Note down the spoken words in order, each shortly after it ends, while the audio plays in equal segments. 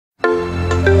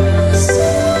What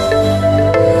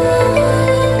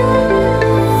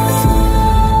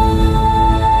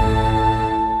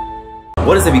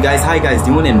is up, you guys? How you guys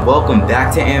doing? And welcome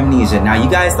back to Amnesia. Now, you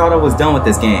guys thought I was done with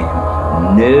this game.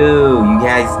 No, you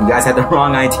guys had the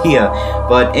wrong idea.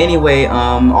 But anyway,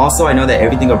 also I know that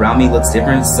everything around me looks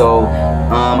different, so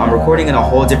I'm recording in a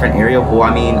whole different area. Well,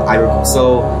 I mean,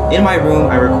 so in my room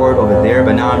I record over there,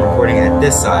 but now I'm recording at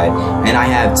this side, and I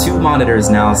have two monitors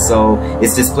now, so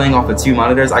it's displaying off of two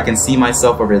monitors. I can see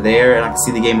myself over there, and I can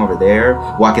see the game over there.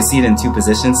 Well, I can see it in two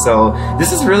positions, so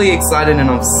this is really exciting, and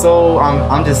I'm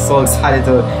just so excited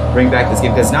to bring back this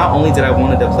game, because not only did I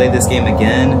wanted to play this game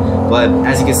again, but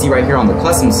as you can see right here on the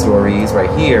custom stories right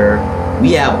here,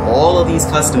 we have all of these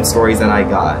custom stories that I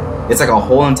got. It's like a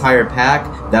whole entire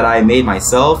pack that I made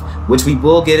myself, which we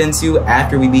will get into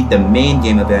after we beat the main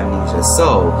game of Amnesia.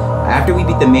 So, after we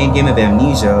beat the main game of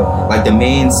Amnesia, like the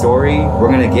main story,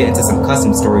 we're gonna get into some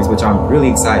custom stories, which I'm really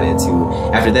excited to.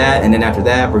 After that, and then after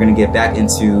that, we're gonna get back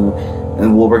into,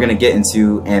 we're gonna get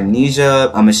into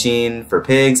Amnesia, A Machine for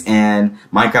Pigs, and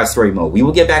Minecraft Story Mode. We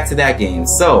will get back to that game.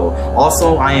 So,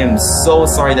 also, I am so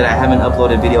sorry that I haven't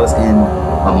uploaded videos in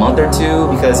a month or two,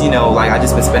 because, you know, like, I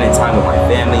just been spending time with my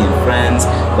family and friends.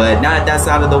 But now that that's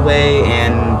out of the way,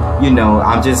 and, you know,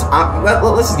 let's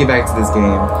just get back to this game.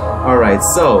 Alright,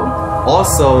 so,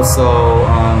 also,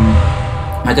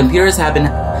 my computer has been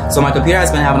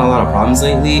having a lot of problems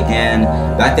lately, and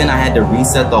back then I had to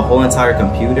reset the whole entire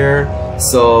computer,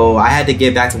 so I had to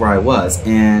get back to where I was,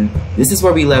 and this is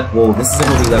where we left, well, this is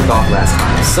where we left off last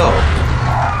time.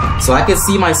 So I can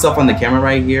see myself on the camera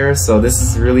right here, so this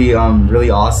is really,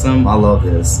 really awesome. I love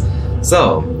this.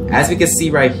 So, as we can see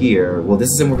right here, well,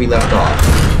 this is where we left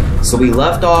off. So we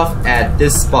left off at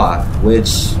this spot,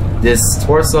 which this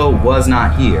torso was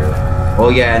not here. Oh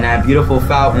yeah, and that beautiful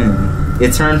fountain,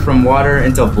 it turned from water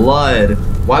into blood.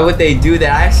 Why would they do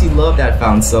that? I actually love that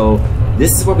fountain. So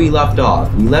this is where we left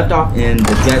off. We left off in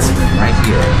the guest room right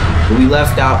here. But we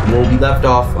left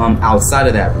off outside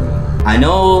of that room. I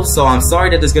know, so I'm sorry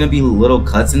that there's gonna be little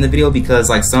cuts in the video, because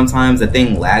like sometimes the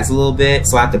thing lags a little bit,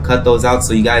 so I have to cut those out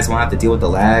so you guys won't have to deal with the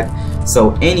lag.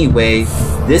 So anyway,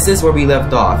 this is where we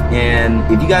left off, and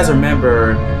if you guys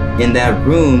remember in that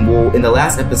room, well, in the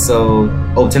last episode,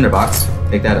 oh, tinderbox,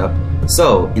 pick that up.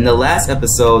 So in the last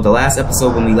episode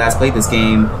when we last played this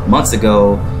game months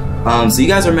ago, so you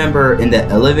guys remember in the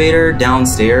elevator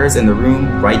downstairs in the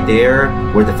room right there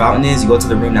where the fountain is, you go to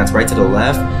the room that's right to the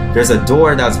left, there's a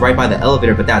door that's right by the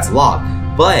elevator, but that's locked.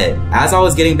 But as I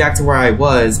was getting back to where I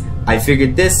was, I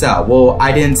figured this out. Well,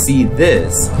 I didn't see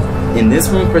this. In this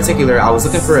room in particular, I was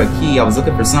looking for a key, I was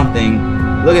looking for something.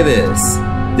 Look at this.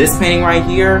 This painting right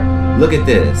here, look at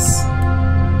this.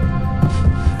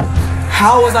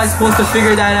 How was I supposed to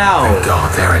figure that out?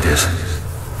 God, there it is.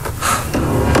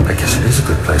 I guess it is a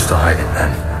good place to hide it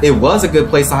then. It was a good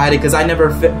place to hide it, because I never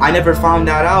found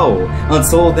that out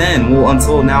until then. Well,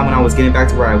 until now when I was getting back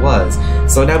to where I was.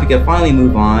 So now we can finally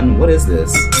move on. What is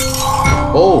this?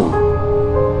 Oh,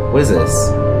 what is this?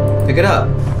 Pick it up.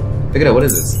 Pick it up. What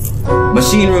is this?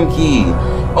 Machine room key.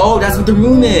 Oh, that's what the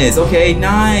room is. Okay,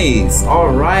 nice.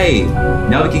 All right.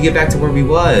 Now we can get back to where we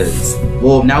was.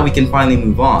 Well, now we can finally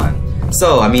move on.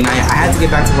 So, I mean, I had to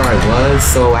get back to where I was,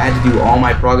 so I had to do all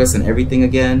my progress and everything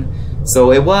again.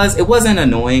 So it wasn't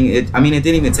annoying. I mean, it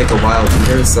didn't even take a while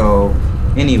either. So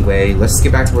anyway, let's just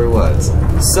get back to where it was.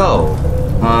 So,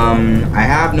 I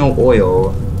have no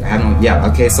oil.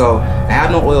 So I have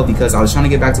no oil because I was trying to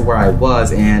get back to where I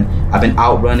was, and I've been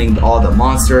outrunning all the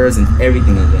monsters and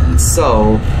everything again.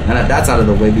 So, now that that's out of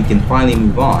the way, we can finally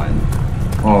move on.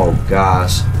 Oh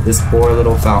gosh, this poor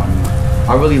little fountain.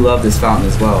 I really love this fountain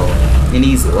as well. And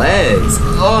these legs.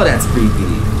 Oh, that's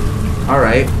creepy.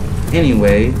 Alright.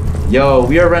 Anyway. Yo,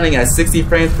 we are running at 60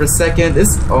 frames per second. This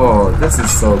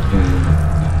is so clean.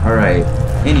 Alright.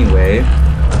 Anyway.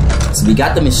 So we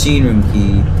got the machine room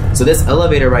key. So this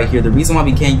elevator right here, the reason why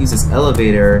we can't use this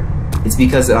elevator is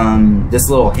because this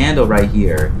little handle right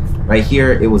here,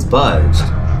 it was budged.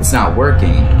 It's not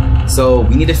working. So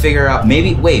we need to figure out,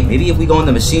 maybe if we go in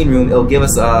the machine room, it'll give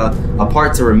us a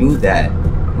part to remove that.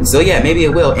 So yeah, maybe it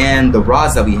will. And the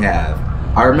rods that we have,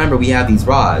 I remember we have these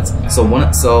rods.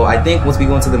 So I think once we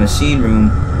go into the machine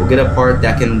room, we'll get a part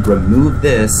that can remove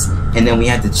this, and then we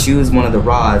have to choose one of the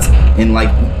rods and, like,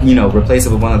 you know, replace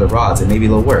it with one of the rods, and maybe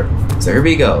it'll work. So here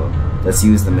we go. Let's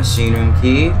use the machine room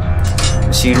key.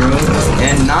 Machine room,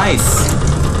 and nice.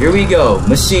 Here we go,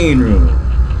 machine room.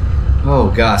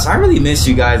 Oh gosh, I really miss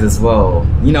you guys as well.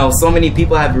 You know, so many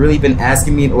people have really been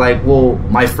asking me, like, well,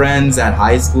 my friends at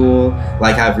high school,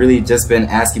 like, have really just been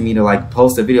asking me to, like,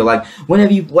 post a video. Like, when are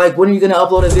you gonna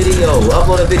upload a video?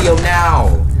 Upload a video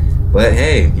now. But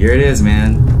hey, here it is,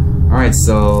 man. Alright,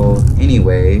 so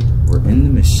anyway, we're in the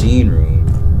machine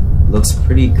room. Looks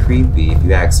pretty creepy if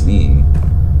you ask me.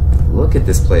 Look at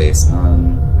this place.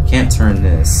 I can't turn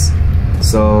this.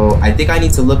 So I think I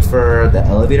need to look for the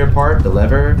elevator part, the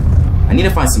lever. I need to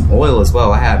find some oil as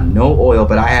well. I have no oil,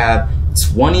 but I have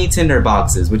 20 tinder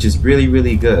boxes, which is really,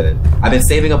 really good. I've been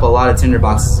saving up a lot of tinder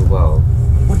boxes as well.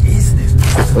 What is this?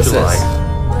 What's July,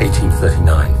 this?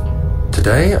 1839.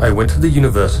 Today I went to the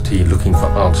university looking for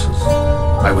answers.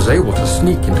 I was able to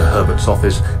sneak into Herbert's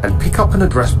office and pick up an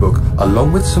address book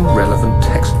along with some relevant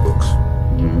textbooks.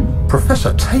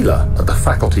 Professor Taylor at the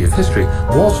Faculty of History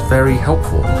was very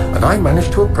helpful, and I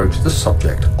managed to approach the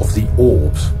subject of the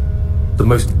orbs. The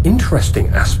most interesting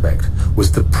aspect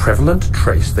was the prevalent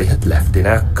trace they had left in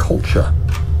our culture.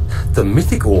 The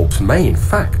mythic orbs may in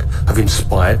fact have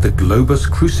inspired the globus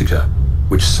cruciger,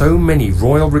 which so many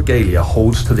royal regalia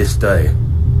holds to this day.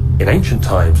 In ancient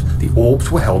times, the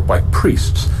orbs were held by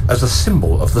priests as a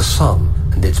symbol of the sun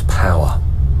and its power.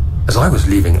 As I was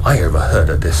leaving, I overheard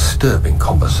a disturbing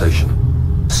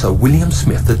conversation. Sir William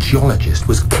Smith, the geologist,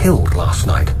 was killed last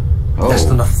night. Less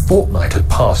than a fortnight had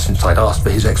passed since I'd asked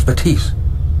for his expertise.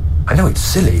 I know it's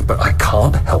silly, but I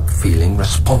can't help feeling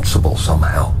responsible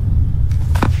somehow.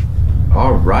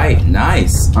 Alright,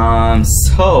 nice. Alright,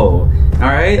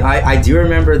 I do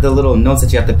remember the little notes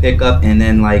that you have to pick up, and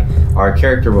then like our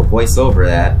character will voice over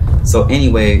that. So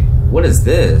anyway, what is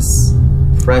this?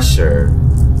 Pressure.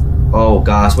 Oh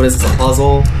gosh, what is this, a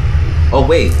puzzle? Oh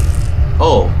wait.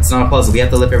 Oh, it's not a puzzle. We have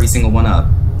to lift every single one up.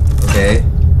 Okay.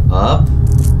 Up.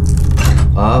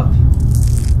 Up.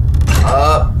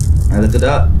 Up. I lift it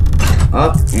up.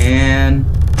 Up and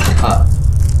up.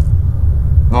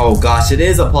 Oh gosh, it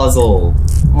is a puzzle.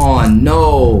 Oh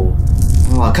no.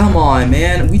 Oh, come on,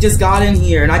 man. We just got in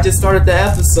here and I just started the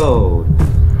episode.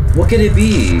 What could it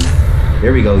be?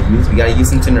 There we go. We gotta use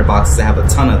some tinder boxes. I have a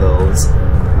ton of those.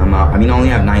 I mean, I only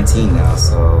have 19 now,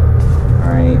 so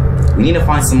alright. We need to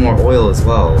find some more oil as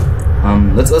well.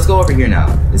 Let's go over here now.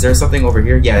 Is there something over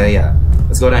here? Yeah.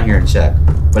 Let's go down here and check.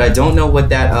 But I don't know what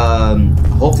that,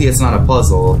 hopefully it's not a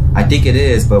puzzle. I think it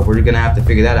is, but we're gonna have to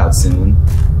figure that out soon.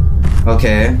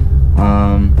 Okay.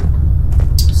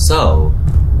 So,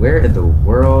 where in the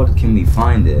world can we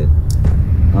find it?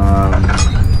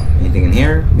 Anything in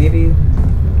here, maybe?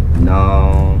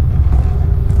 No.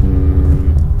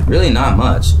 Really not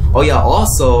much. Oh yeah,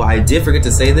 also, I did forget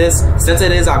to say this. Since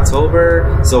it is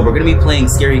October, so we're gonna be playing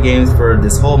scary games for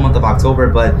this whole month of October,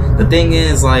 but the thing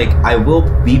is, like, I will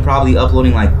be probably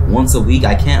uploading like once a week.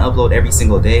 I can't upload every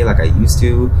single day like I used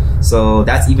to. So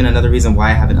that's even another reason why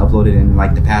I haven't uploaded in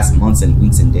like the past months and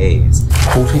weeks and days.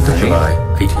 14th of July,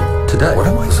 18th. Today. What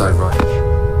am I saying right?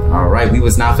 Alright, we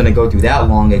was not gonna go through that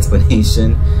long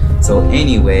explanation. So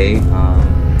anyway,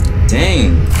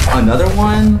 dang, another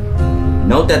one?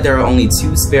 Note that there are only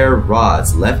 2 spare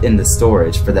rods left in the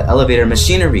storage for the elevator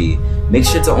machinery. Make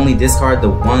sure to only discard the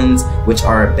ones which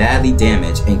are badly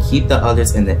damaged and keep the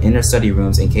others in the inner study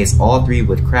rooms in case all 3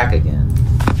 would crack again.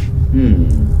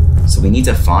 So we need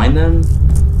to find them?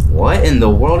 What in the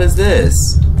world is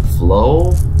this?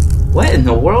 Flow? What in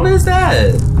the world is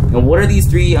that? And what are these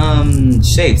 3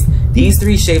 shapes? These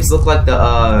 3 shapes look like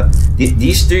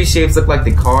these 3 shapes look like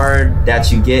the card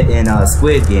that you get in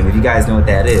Squid Game, if you guys know what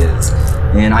that is.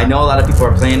 And I know a lot of people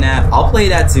are playing that. I'll play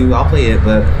that too, I'll play it,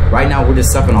 but right now we're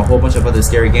just suffering a whole bunch of other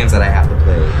scary games that I have to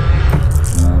play.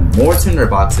 More tinder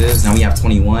boxes, now we have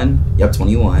 21. Yep,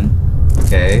 21.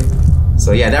 Okay.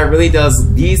 So yeah, that really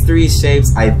does, these 3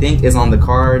 shapes I think is on the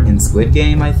card in Squid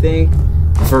Game, I think.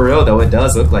 For real though, it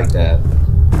does look like that.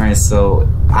 Alright, so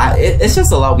it's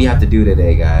just a lot we have to do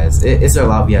today, guys. It's a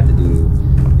lot we have to do.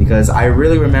 Because I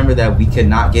really remember that we could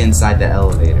not get inside the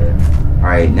elevator.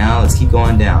 Alright, now let's keep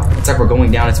going down. Looks like we're going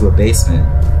down into a basement.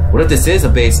 What if this is a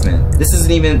basement? This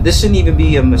shouldn't even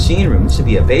be a machine room. This should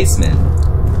be a basement.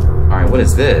 Alright, what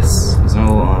is this? There's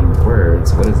no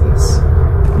words. What is this?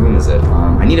 What room is it?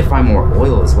 I need to find more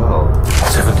oil as well.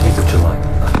 17th of July.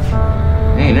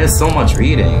 Dang, there's so much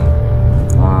reading.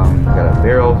 Got a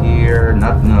barrel here.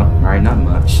 Nothing up. Alright, not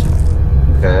much.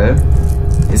 Okay.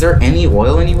 Is there any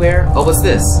oil anywhere? Oh, what's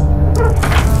this?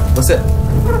 What's it?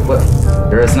 What?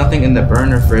 There is nothing in the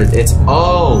burner for it. It's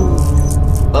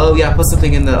oh yeah, put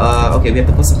something in the okay, we have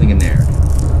to put something in there.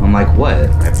 I'm like, what?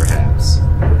 Right, perhaps.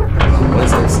 What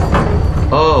is this?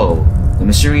 Oh, the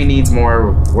machinery needs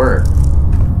more work.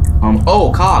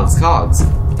 Oh, cogs. You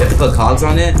have to put cogs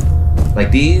on it,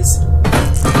 like these.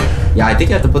 Yeah, I think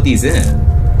you have to put these in.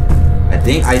 I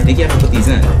think you have to put these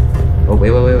in. Oh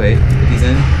wait. Put these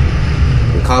in.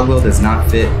 The cogwheel does not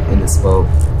fit in the spoke.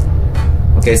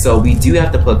 Okay, so we do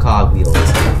have to put cogwheels.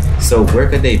 So where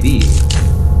could they be?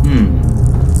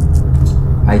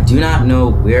 I do not know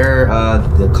where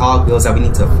the cogwheels that we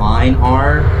need to find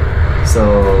are.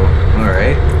 So,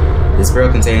 alright. This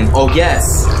barrel contains... Oh,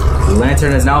 yes! The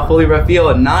lantern is now fully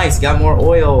refilled. Nice! Got more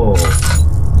oil.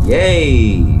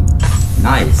 Yay!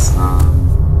 Nice.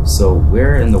 So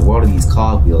where in the world are these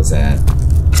cogwheels at?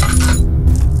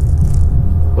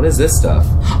 What is this stuff?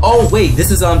 Oh, wait! This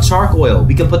is charcoal.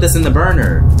 We can put this in the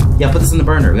burner. Yeah, put this in the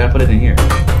burner. We gotta put it in here.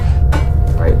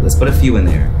 Alright, let's put a few in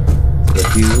there. Put a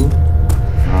few.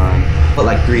 Put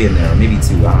like 3 in there, or maybe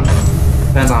 2. I don't know.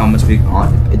 Depends on how much we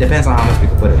it depends on how much we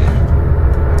can put in there.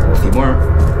 Put a few more.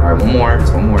 Alright, one more.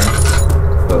 Just one more.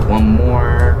 Put one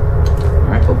more.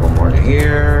 Alright, put one more in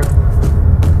here.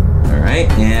 Alright,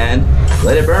 and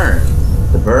let it burn.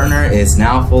 The burner is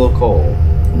now full of coal.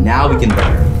 Now we can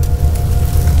burn.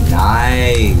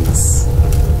 Nice.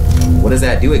 What does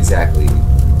that do exactly?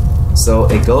 So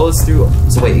it goes through.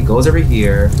 So wait, it goes over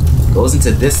here, goes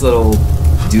into this little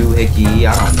doohickey.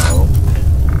 I don't know.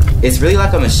 It's really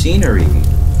like a machinery.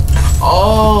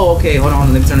 Oh, okay. Hold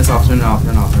on. Let me turn this off. Turn it off.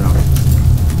 Turn it off. Turn it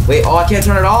off. Wait. Oh, I can't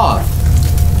turn it off.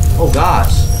 Oh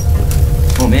gosh.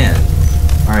 Oh man.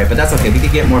 All right, but that's okay. We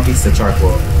could get more pieces of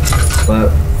charcoal.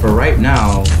 But for right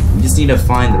now, we just need to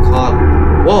find the cog.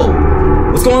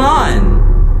 Whoa! What's going on?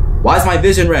 Why is my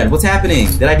vision red? What's happening?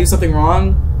 Did I do something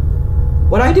wrong?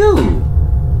 What'd I do?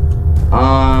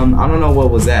 I don't know what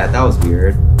was that. That was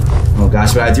weird. Oh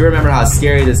gosh, but I do remember how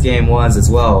scary this game was as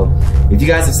well. If you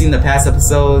guys have seen the past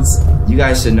episodes, you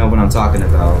guys should know what I'm talking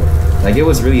about. Like, it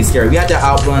was really scary. We had to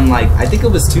outrun, like, I think it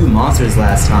was 2 monsters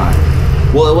last time.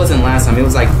 Well, it wasn't last time. It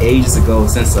was like ages ago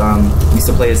since we used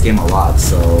to play this game a lot.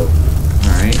 So,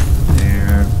 alright,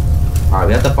 there. Alright,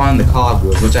 we have to find the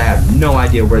cogwheels, which I have no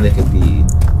idea where they could be.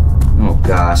 Oh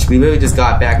gosh, we literally just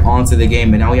got back onto the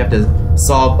game and now we have to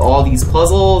solve all these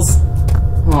puzzles.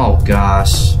 Oh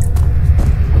gosh.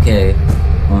 Okay.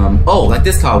 Oh, like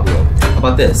this cogwheel. How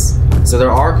about this? So there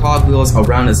are cogwheels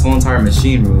around this whole entire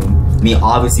machine room. I mean,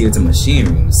 obviously it's a machine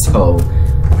room, so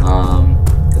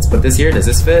let's put this here. Does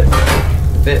this fit?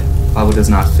 Fit? Cogwheel does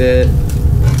not fit.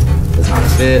 Does not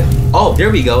fit. Oh, there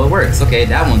we go. It works. Okay,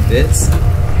 that one fits.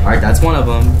 Alright, that's one of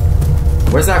them.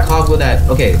 Where's that cogwheel that...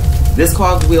 Okay, this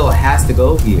cogwheel has to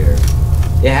go here.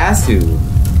 It has to.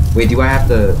 Wait, do I have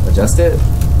to adjust it?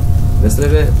 This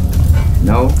little bit?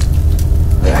 No?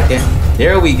 Wait, I can't.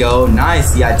 There we go.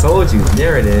 Nice. See, I told you.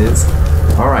 There it is.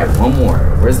 Alright, one more.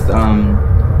 Where's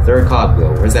the third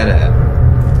cogwheel? Where's that at?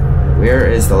 Where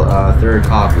is the third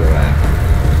cogwheel at?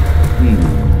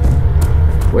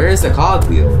 Where is the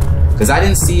cogwheel? Because I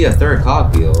didn't see a third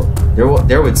cogwheel.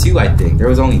 There were 2, I think. There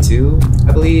was only 2,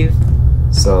 I believe.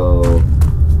 So,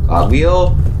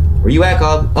 cogwheel? Where you at,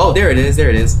 cog? Oh, there it is. There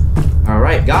it is.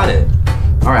 Alright, got it.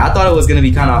 Alright, I thought it was going to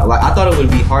be kind of like, I thought it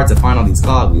would be hard to find all these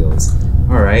cogwheels.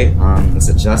 Alright, let's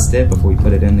adjust it before we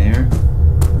put it in there.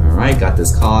 Alright, got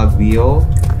this cogwheel.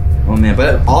 Oh man,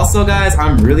 but also guys,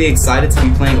 I'm really excited to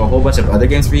be playing a whole bunch of other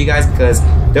games for you guys because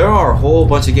there are a whole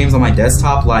bunch of games on my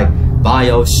desktop like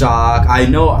BioShock. I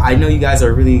know you guys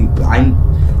are really,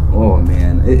 oh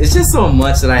man, it's just so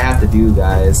much that I have to do,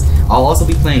 guys. I'll also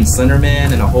be playing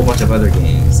Slenderman and a whole bunch of other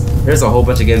games. There's a whole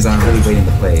bunch of games that I'm really waiting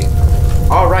to play.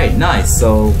 Alright, nice.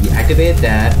 So we activate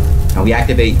that. Now we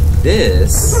activate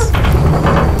this.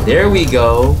 There we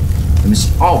go.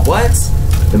 Oh, what?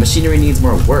 The machinery needs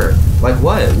more work. Like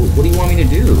what? What do you want me to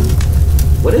do?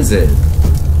 What is it?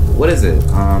 What is it?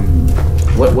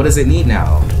 What does it need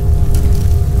now?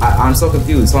 I'm so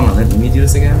confused. Hold on, let me do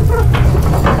this again.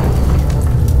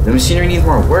 The machinery needs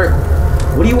more work.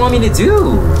 What do you want me to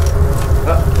do?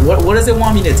 What does it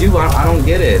want me to do? I don't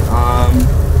get it.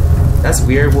 That's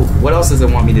weird. What else does it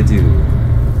want me to do?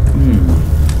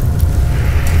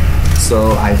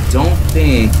 So I don't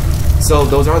think. So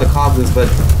those are the cobwebs, but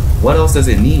what else does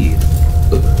it need?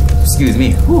 Excuse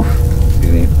me. Whew.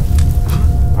 Excuse me.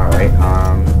 All right.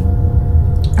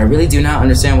 I really do not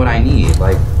understand what I need.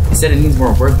 Like, he said it needs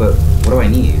more work, but what do I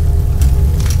need?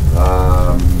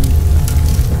 I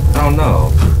don't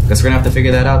know. Guess we're gonna have to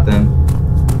figure that out then.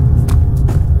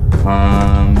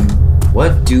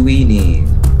 What do we need?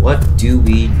 What do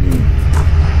we need?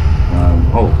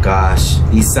 Oh gosh,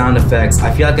 these sound effects.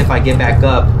 I feel like if I get back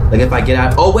up, like if I get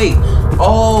out. Oh wait.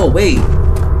 Oh wait.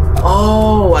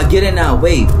 Oh, I get it now.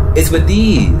 Wait, it's with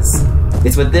these.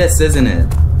 It's with this, isn't it?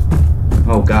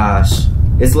 Oh gosh,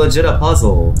 it's legit a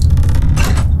puzzle.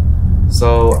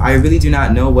 So I really do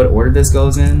not know what order this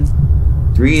goes in.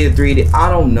 3 to 3 to, I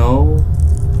don't know.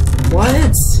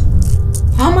 What?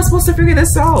 How am I supposed to figure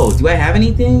this out? Do I have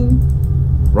anything?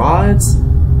 Rods?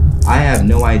 I have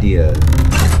no idea.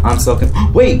 I'm so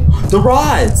wait, the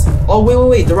rods! Oh,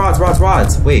 wait, the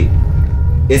rods. Wait.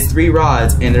 It's 3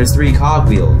 rods and there's 3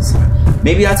 cogwheels.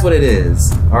 Maybe that's what it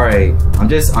is. Alright, I'm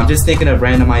just thinking of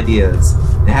random ideas.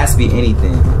 It has to be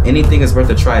anything. Anything is worth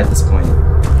a try at this point.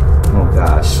 Oh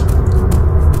gosh.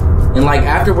 And like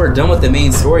after we're done with the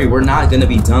main story, we're not gonna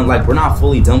be done, like we're not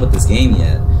fully done with this game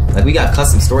yet. Like we got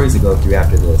custom stories to go through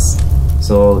after this.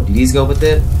 So do these go with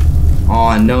it?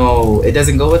 Oh no, it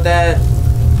doesn't go with that?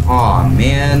 Oh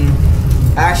man.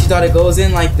 I actually thought it goes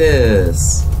in like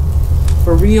this.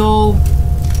 For real?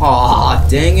 Aw,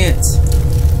 dang it.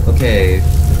 Okay,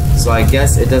 so I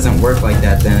guess it doesn't work like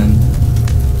that then.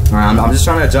 Alright, I'm just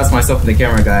trying to adjust myself in the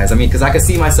camera, guys. I mean, because I can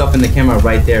see myself in the camera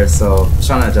right there, so I'm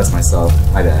trying to adjust myself.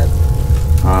 My bad.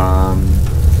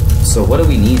 So what do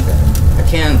we need then?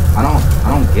 I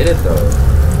don't get it though.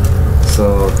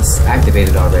 So this is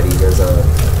activated already. There's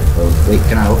wait,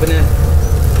 can I open it?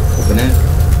 Open it?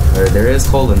 There is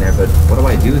coal in there, but what do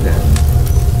I do then?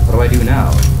 What do I do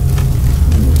now?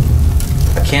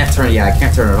 I can't turn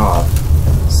it off.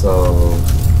 So,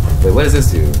 wait, what does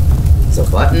this do? It's a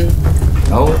button?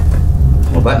 No?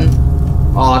 No button?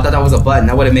 Oh, I thought that was a button.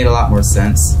 That would have made a lot more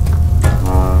sense.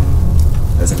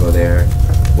 Doesn't go there.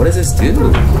 What does this do?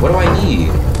 What do I need?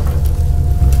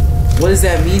 What does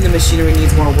that mean the machinery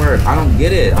needs more work? I don't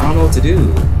get it. I don't know what to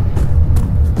do.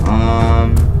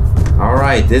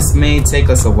 Alright, this may take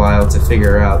us a while to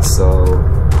figure out, so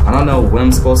I don't know what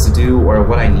I'm supposed to do or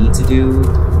what I need to do.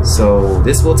 So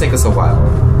this will take us a while.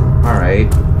 Alright.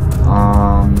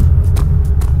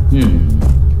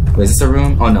 Wait, is this a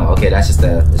room? Oh no, okay, that's just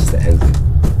the exit.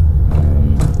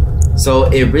 So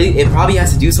it probably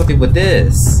has to do something with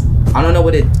this. I don't know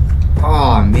what it.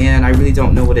 Oh man, I really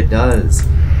don't know what it does.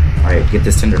 Alright, get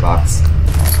this tinderbox.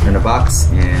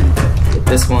 Tinderbox and get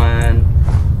this one.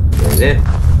 Get it.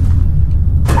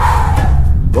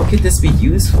 What could this be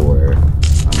used for?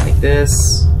 Like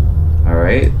this.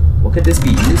 Alright. What could this be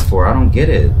used for? I don't get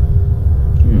it.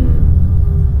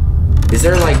 Is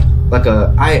there like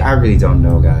a... I really don't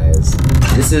know, guys.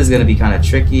 This is gonna be kind of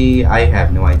tricky. I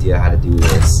have no idea how to do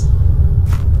this.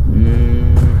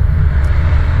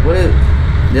 What is...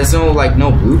 There's no, like,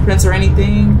 no blueprints or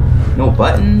anything? No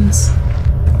buttons?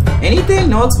 Anything?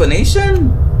 No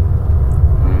explanation?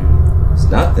 It's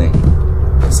nothing.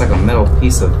 It's like a metal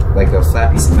piece of... like a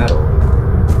flat piece of metal.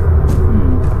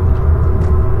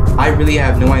 I really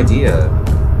have no idea.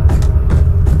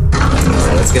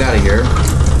 Alright, let's get out of here.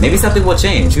 Maybe something will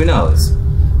change, who knows?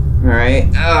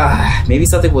 Alright, maybe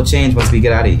something will change once we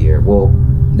get out of here. Well,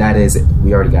 that is,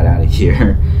 we already got out of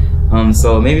here.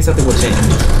 So maybe something will change.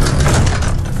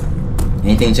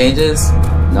 Anything changes?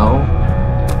 No?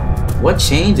 What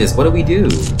changes? What do we do?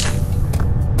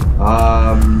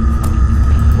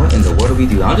 What in the world do we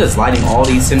do? I'm just lighting all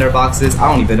these cinder boxes. I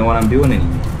don't even know what I'm doing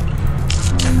anymore.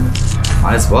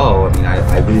 Might as well. I mean,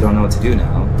 I really don't know what to do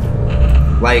now.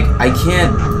 Like,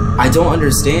 I don't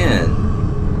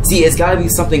understand. See, it's gotta be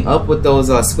something up with those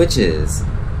switches.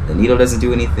 The needle doesn't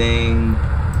do anything.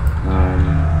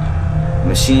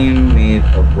 Machine made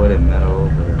of wood and metal.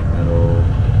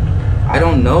 I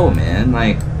don't know, man.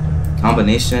 Like,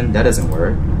 combination, that doesn't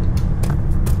work.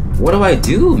 What do I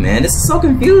do, man? This is so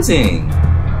confusing.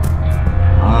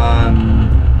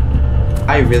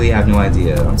 I really have no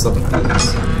idea. I'm so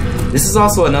confused. This is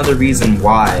also another reason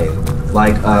why,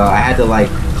 like, I had to, like,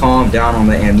 calm down on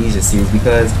the Amnesia series,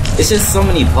 because it's just so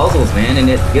many puzzles, man, and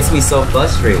it gets me so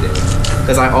frustrated.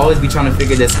 Because I always be trying to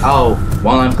figure this out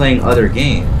while I'm playing other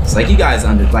games. Like, you guys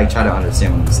try to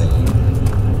understand what I'm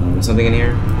saying. Something in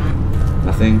here?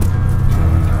 Nothing?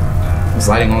 I'm just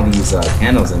lighting all these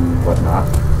candles and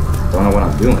whatnot. Don't know what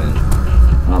I'm doing.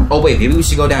 Oh wait, maybe we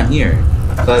should go down here.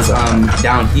 Because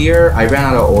down here, I ran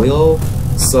out of oil.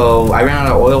 So I ran out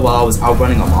of oil while I was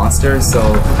outrunning a monster. So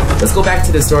let's go back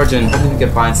to the storage and hopefully we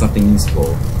can find something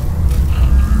useful.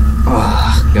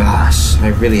 Oh gosh, I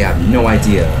really have no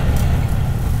idea.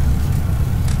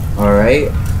 Alright.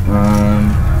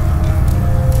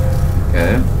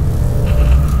 Okay.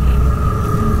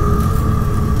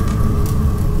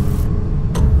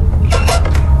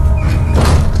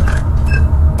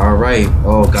 Alright.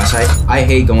 Oh gosh, I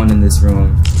hate going in this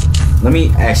room. Let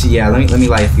me actually, yeah, let me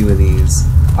light a few of these.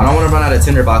 I don't want to run out of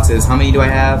tinder boxes. How many do I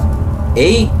have?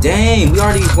 8? Dang, we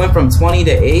already went from 20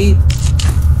 to 8.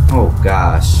 Oh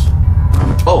gosh.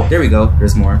 Oh, there we go.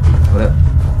 There's more. What up?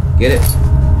 Get it?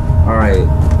 Alright.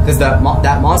 Because that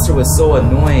monster was so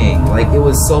annoying. Like, it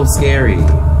was so scary.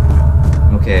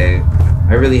 Okay.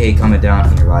 I really hate coming down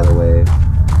here, by the way.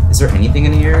 Is there anything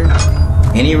in here?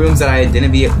 Any rooms that I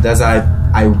didn't be...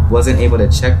 I wasn't able to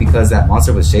check because that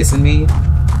monster was chasing me?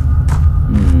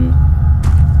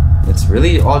 It's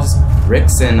really all just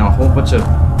bricks and a whole bunch of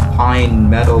pine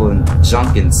metal and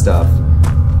junk and stuff.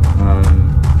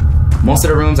 Most of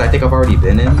the rooms I think I've already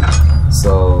been in.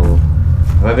 So,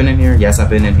 have I been in here? Yes, I've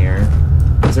been in here.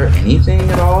 Is there anything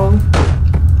at all?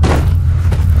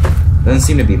 Doesn't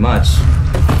seem to be much.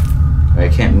 I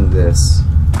can't move this.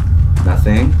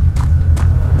 Nothing.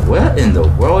 What in the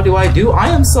world do I do? I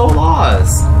am so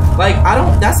lost. Like,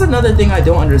 that's another thing I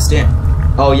don't understand.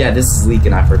 Oh yeah, this is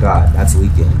leaking, I forgot. That's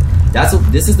leaking.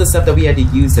 This is the stuff that we had to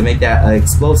use to make that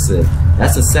explosive.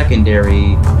 That's the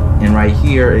secondary, and right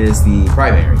here is the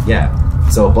primary, yeah.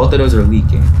 So both of those are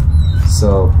leaking.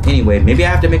 So anyway, maybe I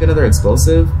have to make another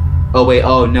explosive? Oh wait,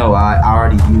 oh no, I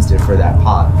already used it for that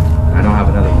pot. I don't have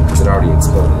another one because it already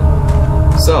exploded.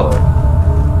 So,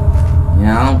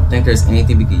 yeah, I don't think there's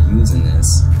anything we could use in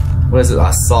this. What is it,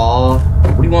 a saw?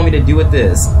 What do you want me to do with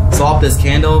this? Saw off this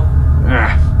candle?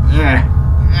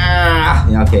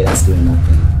 Yeah, okay, that's doing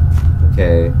nothing.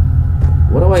 Okay,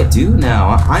 what do I do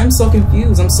now? I'm so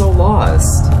confused. I'm so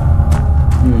lost.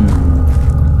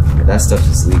 That stuff's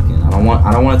just leaking. I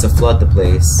don't want it to flood the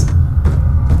place.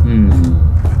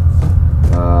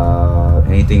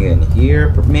 Anything in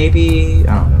here? Maybe?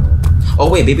 I don't know. Oh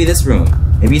wait, maybe this room.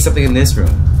 Maybe something in this room.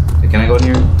 Okay, can I go in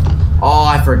here? Oh,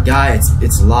 I forgot.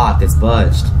 It's locked. It's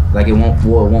budged. Like it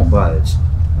won't budge.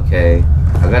 Okay,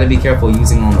 I gotta be careful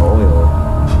using on the oil.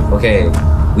 Okay,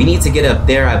 we need to get up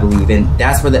there, I believe, and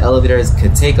that's where the elevators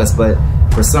could take us, but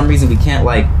for some reason we can't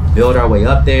like build our way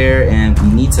up there, and we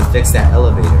need to fix that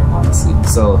elevator, honestly.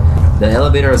 So the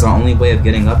elevator is our only way of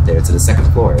getting up there to the second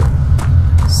floor.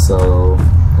 So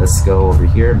let's go over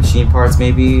here. Machine parts,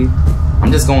 maybe.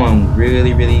 I'm just going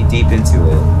really, really deep into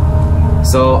it.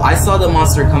 So I saw the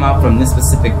monster come out from this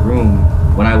specific room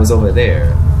when I was over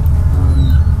there.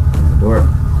 The door.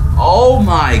 Oh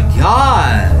my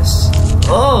gosh!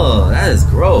 Oh, that is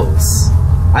gross.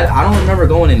 I don't remember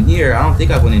going in here. I don't think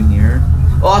I went in here.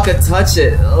 Oh, I could touch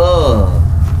it. Ugh.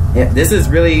 Yeah, this is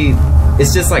really,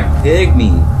 it's just like pig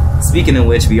meat. Speaking of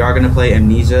which, we are going to play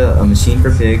Amnesia, a machine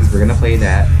for pigs. We're going to play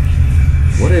that.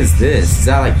 What is this? Is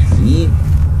that like meat?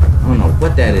 I don't know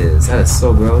what that is. That is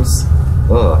so gross.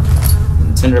 Ugh.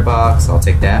 Tinderbox, I'll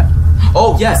take that.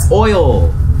 Oh, yes,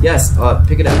 oil. Yes,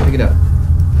 pick it up, pick it up.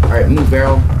 All right, move,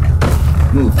 barrel.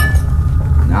 Move.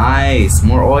 Nice,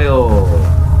 more oil.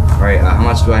 All right, how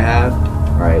much do I have?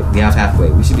 All right, we have halfway.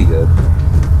 We should be good.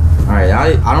 All right,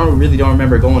 I really don't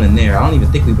remember going in there. I don't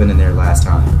even think we've been in there last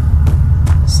time.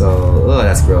 So, oh,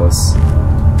 that's gross.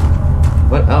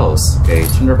 What else? Okay,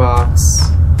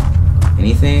 tinderbox.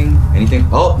 Anything? Anything?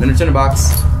 Oh, another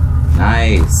tinderbox.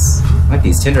 Nice. I like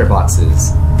these tinder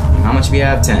boxes. How much do we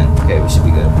have? 10. Okay, we should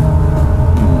be good.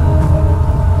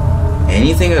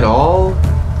 Anything at all?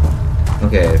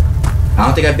 Okay. I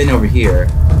don't think I've been over here.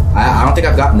 I don't think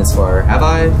I've gotten this far. Have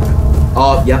I?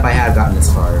 Oh, yep, I have gotten this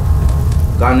far.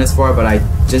 Gotten this far, but I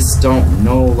just don't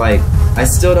know, like, I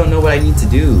still don't know what I need to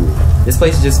do. This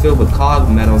place is just filled with cog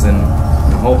metals and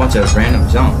a whole bunch of random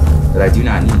junk that I do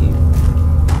not need.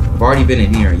 I've already been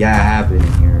in here. Yeah, I have been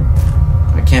in here.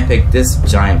 I can't pick this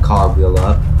giant cog wheel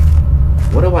up.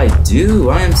 What do I do?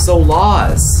 I am so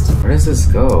lost. Where does this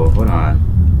go? Hold on.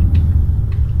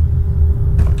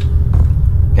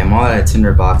 Okay, I'm all out of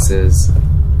tinder boxes.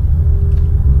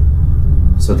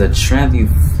 So the Tranview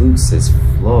flute says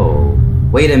flow.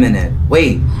 Wait a minute.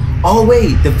 Wait. Oh,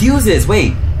 wait. The fuses.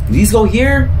 Wait. Do these go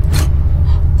here?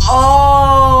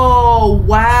 Oh,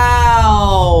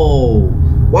 wow.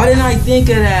 Why didn't I think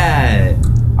of that?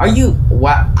 Are you...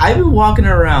 Wow. I've been walking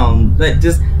around like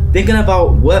just thinking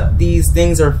about what these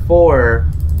things are for.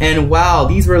 And wow,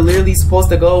 these were literally supposed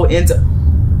to go into...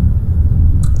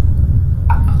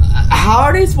 How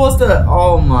are they supposed to...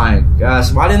 Oh my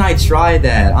gosh, why didn't I try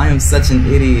that? I am such an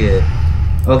idiot.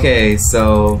 Okay,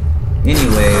 so...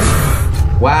 Anyway...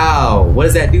 Wow, what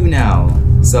does that do now?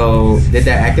 So, did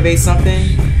that activate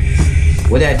something?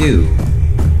 What'd that do?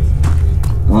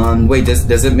 Wait, does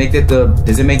it make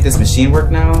this machine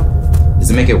work now? Does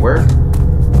it make it work?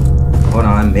 Hold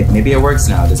on, maybe it works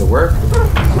now. Does it work?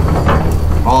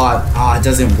 Oh, it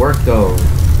doesn't work though.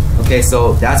 Okay,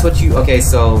 so that's what you... Okay,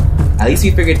 so... At least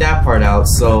we figured that part out.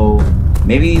 So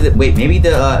maybe maybe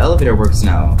the elevator works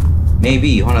now.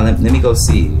 Maybe. Hold on. Let me go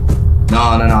see.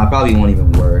 No. It probably won't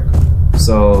even work.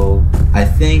 So I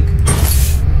think.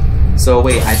 So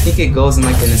wait. I think it goes in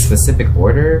like in a specific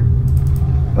order.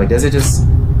 Like does it just?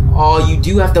 Oh, you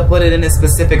do have to put it in a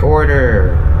specific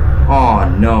order. Oh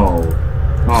no.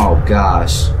 Oh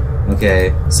gosh.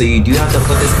 Okay. So you do have to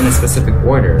put this in a specific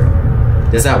order.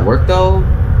 Does that work though?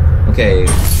 Okay,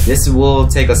 this will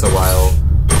take us a while.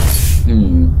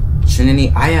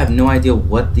 Trinity, I have no idea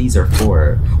what these are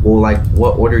for. Well, like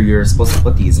what order you're supposed to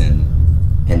put these in.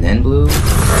 And then blue?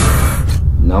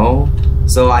 No.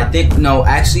 So I think, no,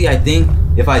 actually I think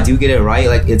if I do get it right,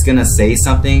 like it's gonna say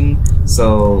something.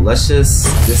 So let's just,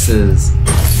 this is,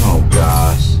 oh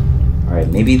gosh. All right,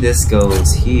 maybe this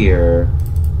goes here.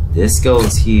 This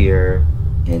goes here.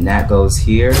 And that goes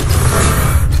here.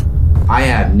 I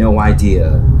have no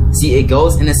idea. See, it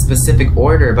goes in a specific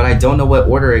order, but I don't know what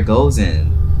order it goes in.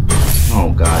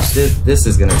 Oh gosh, this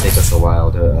is gonna take us a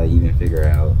while to even figure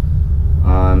out.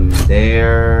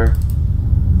 There,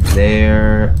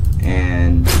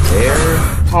 and there.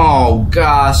 Oh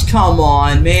gosh, come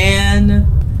on, man.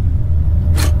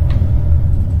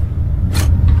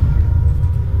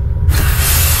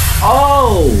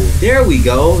 Oh, there we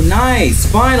go. Nice,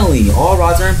 finally, all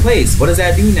rods are in place. What does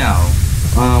that do now?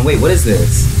 Wait, what is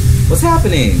this? What's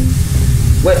happening?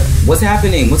 What's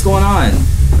happening? What's going on?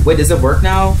 Wait, does it work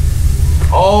now?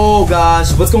 Oh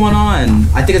gosh, what's going on?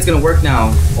 I think it's gonna work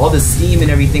now. All the steam and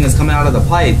everything is coming out of the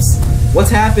pipes. What's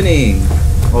happening?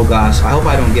 Oh gosh, I hope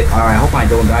I don't get, alright, I hope I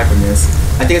don't die from this.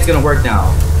 I think it's gonna work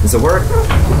now. Does it work?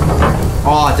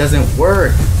 Oh, it doesn't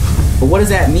work. But what does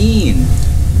that mean?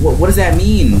 What does that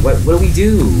mean? What do we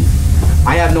do?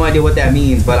 I have no idea what that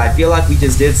means, but I feel like we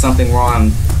just did something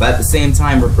wrong, but at the same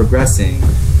time we're progressing.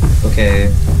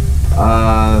 Okay.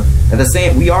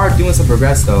 We are doing some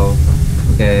progress though.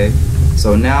 Okay.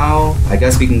 So now I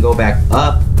guess we can go back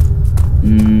up.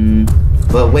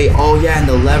 But wait, oh yeah, and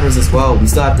the levers as well. We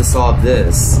still have to solve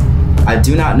this. I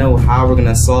do not know how we're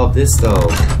gonna solve this though.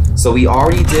 So we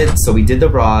already did, so we did the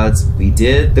rods, we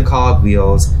did the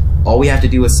cogwheels. All we have to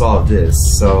do is solve this.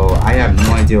 So I have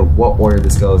no idea what order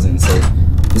this goes in. So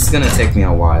this is gonna take me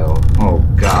a while. Oh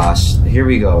gosh, here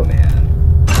we go, man.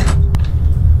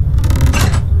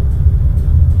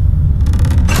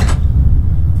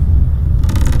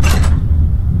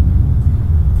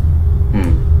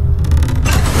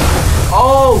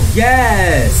 Oh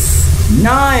yes,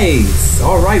 nice.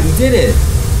 All right, we did it.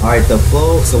 All right, the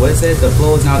flow. So what is it? The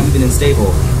flow is now even and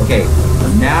stable. Okay,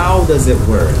 now does it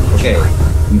work? Okay.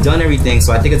 We've done everything,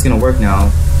 so I think it's gonna work now.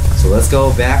 So let's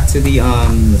go back to the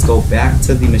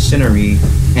machinery,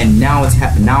 and now it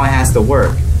has to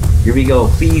work. Here we go.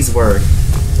 Please work.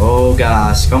 Oh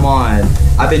gosh, come on.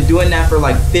 I've been doing that for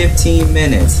like 15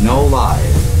 minutes, no lie.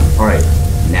 All right,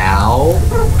 now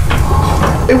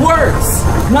it works.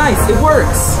 Nice, it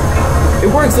works. It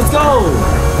works. Let's go.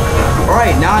 All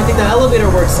right, now I think the elevator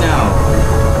works now.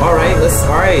 All right,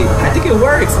 all right. I think it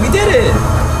works. We did it.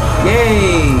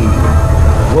 Yay.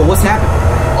 Well, what's happening?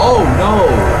 Oh no!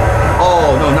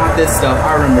 Oh no, not this stuff.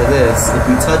 I remember this. If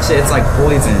you touch it, it's like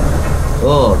poison.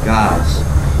 Oh gosh.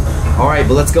 Alright,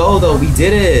 but let's go though. We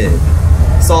did it.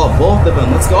 Solve both of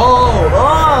them. Let's go!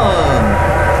 Oh!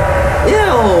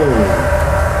 Ew!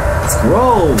 It's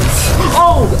gross.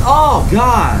 Oh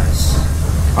gosh!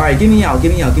 Alright, get me out,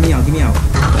 get me out, get me out, get me out.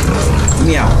 Get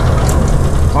me out.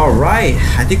 Alright,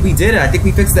 I think we did it. I think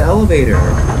we fixed the elevator.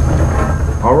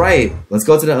 Alright, let's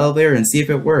go to the elevator and see if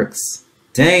it works.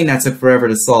 Dang, that took forever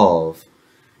to solve.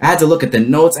 I had to look at the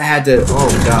notes, I had to, oh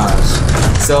gosh.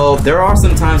 So, there are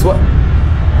some times, what?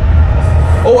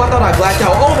 Oh, I thought I blacked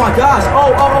out. Oh my gosh,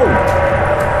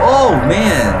 oh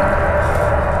man.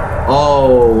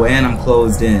 Oh, and I'm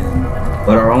closed in.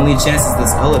 But our only chance is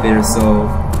this elevator, so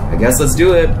I guess let's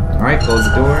do it. Alright, close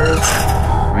the doors.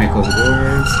 Alright, close the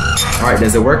doors. Alright,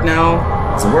 does it work now?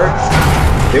 Does it work?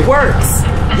 It works!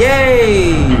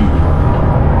 Yay!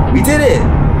 We did it!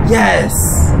 Yes!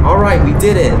 Alright, we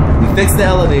did it! We fixed the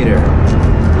elevator.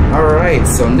 Alright,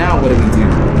 so now what do we do?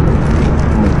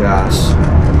 Oh gosh.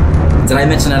 Did I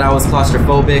mention that I was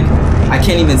claustrophobic? I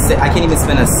can't even stay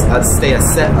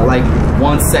like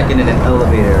 1 second in an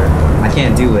elevator. I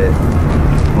can't do it.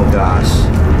 Oh gosh.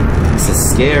 This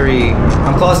is scary.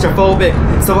 I'm claustrophobic.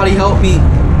 Somebody help me.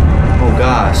 Oh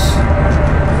gosh.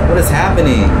 What is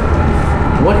happening?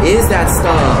 What is that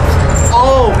stuff?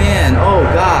 Oh man, oh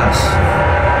gosh.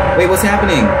 Wait, what's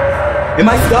happening? Am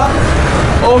I stuck?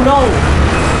 Oh no!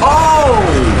 Oh!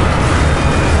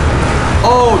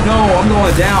 Oh no, I'm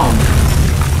going down.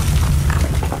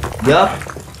 Yup.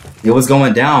 It was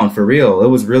going down, for real. It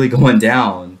was really going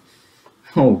down.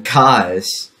 Oh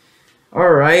gosh.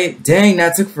 Alright, dang,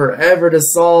 that took forever to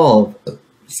solve.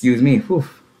 Excuse me, whew.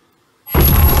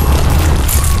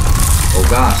 Oh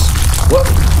gosh. What?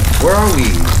 Where are we?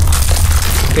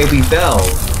 Okay, we fell.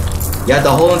 Yeah,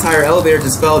 the whole entire elevator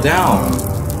just fell down.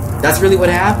 That's really what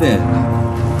happened.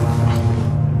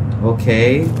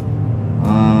 Okay.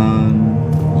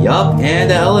 Yup, and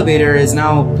the elevator is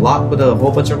now blocked with a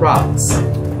whole bunch of rocks.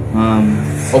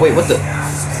 Oh wait, what's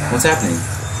happening?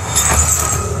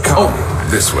 Come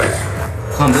this way.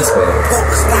 Come this way. What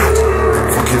was that?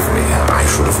 Forgive me, I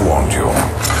should have warned you.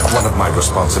 One of my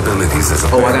responsibilities as a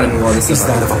I gotta move all this is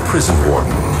stuff. that of a prison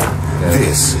warden. Okay.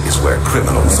 This is where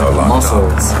criminals are locked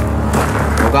Muscles.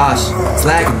 Oh gosh, it's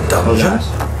lagging. Oh gosh.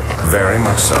 Very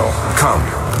much so. Come,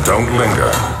 don't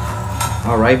linger.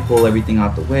 Alright, pull everything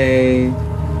out the way.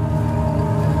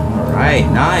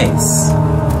 Alright, nice.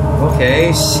 Okay,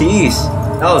 sheesh.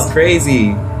 That was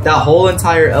crazy. That whole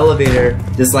entire elevator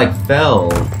just like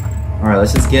fell. Alright,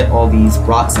 let's just get all these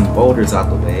rocks and boulders out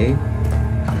the way.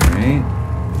 Alright.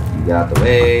 You get out the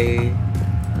way.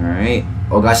 Alright.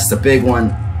 Oh gosh, it's a big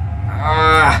one.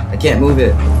 Ah, I can't move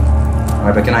it.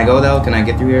 Alright, but can I go though? Can I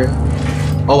get through here?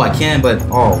 Oh, I can, but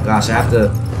oh gosh, I have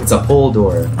to. It's a pull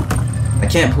door. I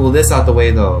can't pull this out the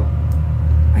way though.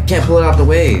 I can't pull it out the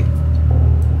way.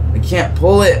 I can't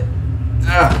pull it.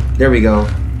 Ah, there we go.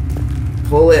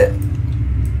 Pull it.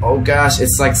 Oh gosh,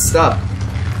 it's like stuck.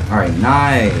 Alright,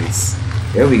 nice.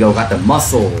 There we go, got the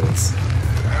muscles.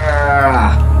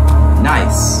 Ah,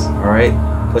 nice. Alright,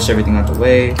 push everything out the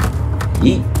way.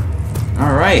 Yeet.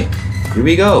 Alright, here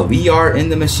we go. We are in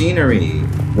the machinery.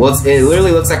 Well, it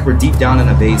literally looks like we're deep down in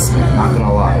a basement, not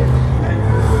gonna lie.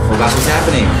 Oh gosh, what's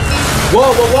happening?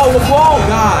 Whoa, whoa, whoa, whoa, whoa,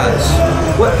 gosh!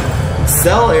 What?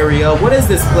 Cell area? What is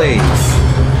this place?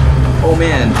 Oh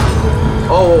man.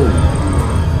 Oh.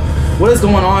 What is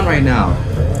going on right now?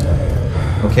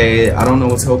 Okay, I don't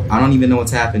know I don't even know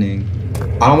what's happening.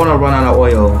 I don't want to run out of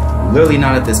oil. Literally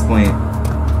not at this point.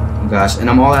 Oh gosh, and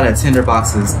I'm all out of tinder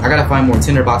boxes. I gotta find more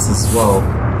tinder boxes as well.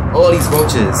 Oh, these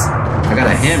roaches. I got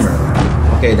a hammer.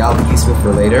 Okay, that'll be useful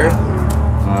for later.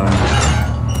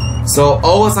 So,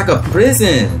 oh, it's like a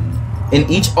prison. In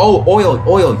each, oh,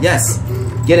 oil, yes.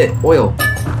 Get it, oil.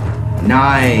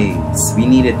 Nice, we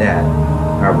needed that.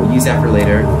 All right, we'll use that for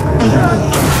later.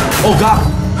 Oh God,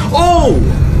 oh,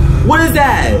 what is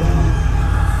that?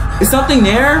 Is something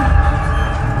there?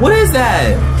 What is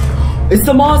that? It's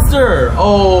the monster.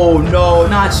 Oh no,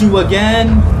 not you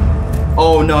again.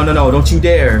 Oh no, no, no, don't you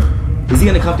dare. Is he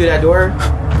gonna come through that door?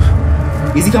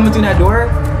 Is he coming through that door?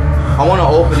 I wanna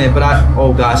open it, but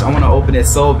oh gosh, I wanna open it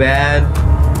so bad.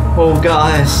 Oh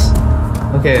gosh.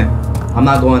 Okay, I'm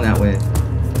not going that way.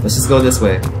 Let's just go this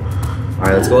way. All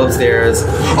right, let's go upstairs.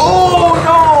 Oh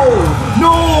no!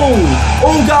 No!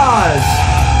 Oh gosh!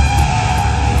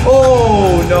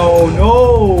 Oh no, no!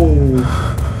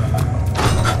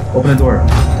 Open the door.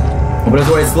 Open the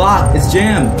door, it's locked, it's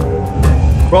jammed.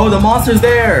 Bro, the monster's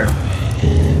there!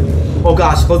 Oh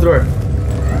gosh, close the door.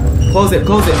 Close it,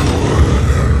 close it.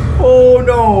 Oh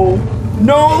no!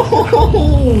 No!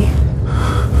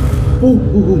 Ooh,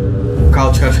 ooh, ooh.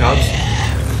 Crouch, crouch, crouch.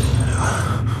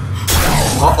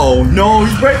 Uh-oh, no,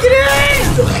 he's breaking in!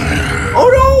 Oh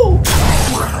no!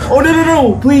 Oh no, no,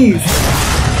 no, please!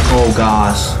 Oh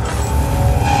gosh.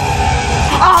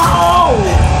 Oh!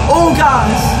 Oh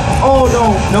gosh! Oh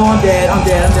no, no, I'm dead, I'm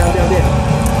dead, I'm dead, I'm dead, I'm dead.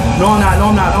 No, I'm not, no,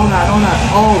 I'm not, no, I'm not, no, I'm not.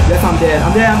 Oh, yes, I'm dead,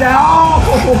 I'm dead, I'm dead.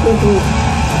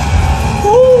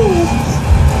 Oh!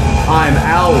 I'm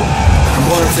out. I'm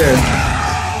going upstairs.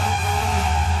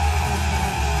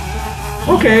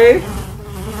 Okay.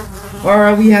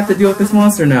 Alright, we have to deal with this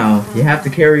monster now. You have to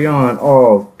carry on.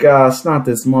 Oh gosh, not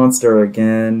this monster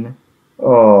again.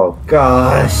 Oh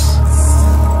gosh.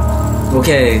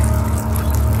 Okay.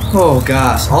 Oh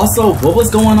gosh. Also, what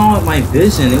was going on with my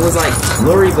vision? It was like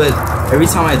blurry, but every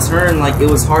time I turned, like it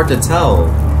was hard to tell.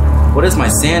 What is my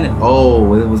sanity?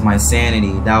 Oh, it was my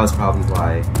sanity. That was probably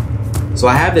why. So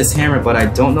I have this hammer, but I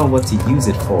don't know what to use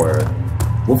it for.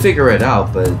 We'll figure it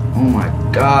out, but oh my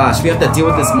gosh, we have to deal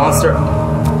with this monster.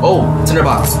 Oh,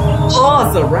 tinderbox. Oh,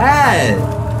 it's a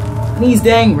rat. These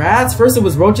dang rats. First it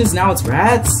was roaches, now it's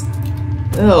rats.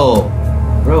 Ew,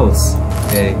 gross.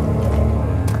 Okay.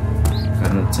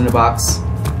 Got another tinderbox.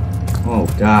 Oh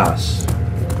gosh.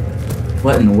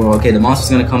 What in the world? Okay, the monster's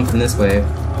gonna come from this way.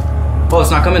 Oh,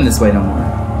 it's not coming this way no more.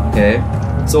 Okay.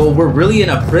 So we're really in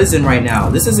a prison right now.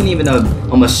 This isn't even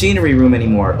a machinery room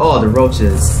anymore. Oh, the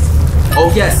roaches. Oh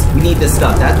yes, we need this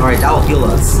stuff. Alright, that'll heal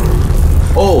us.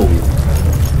 Oh.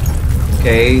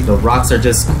 Okay, the rocks are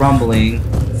just crumbling.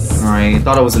 Alright, I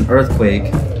thought it was an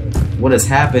earthquake. What is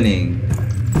happening?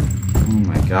 Oh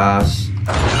my gosh.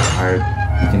 Alright,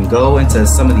 we can go into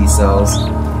some of these cells.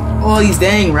 Oh, these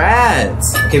dang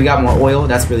rats. Okay, we got more oil.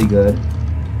 That's really good.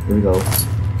 Here we go.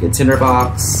 Get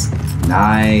tinderbox.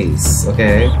 Nice.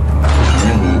 Okay. And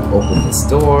then we open this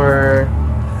door.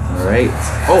 Alright.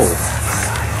 Oh.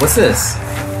 What's this?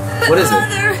 What is it?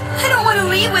 Mother, I don't want to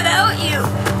leave without you.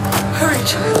 Hurry,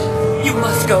 child. You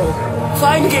must go.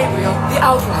 Find Gabriel, the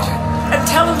Outrider, and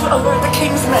tell him to alert the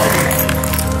King's men.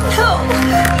 No,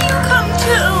 you come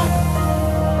too.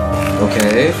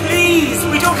 Okay. Please,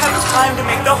 we don't have time to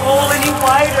make the hole any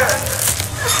wider.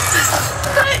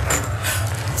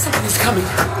 Somebody's coming.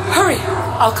 Hurry!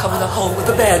 I'll cover the hole with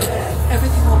the bed.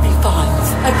 Everything will be fine.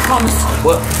 I promise you.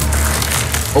 What?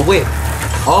 Oh, wait.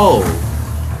 Oh.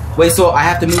 Wait, so I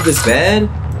have to move this bed?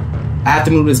 I have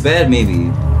to move this bed,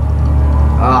 maybe.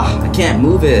 I can't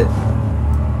move it.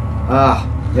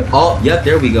 Oh, yep,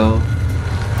 there we go.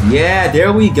 Yeah,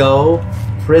 there we go.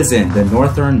 Prison, the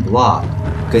northern block.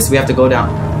 Okay, so we have to go down.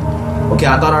 Okay,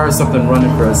 I thought I heard something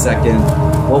running for a second.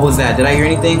 What was that? Did I hear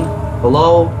anything?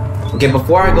 Hello? Okay,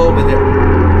 before I go over there.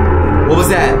 What was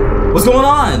that? What's going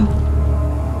on?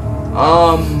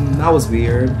 That was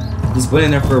weird. Just went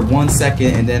in there for 1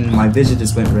 second and then my vision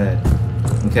just went red.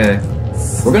 Okay.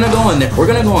 We're gonna go in there. We're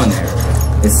gonna go in there.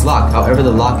 It's locked. However,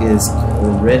 the lock is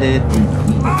corroded and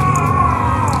weak.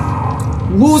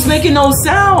 Who's making those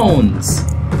sounds?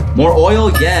 More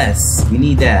oil? Yes. We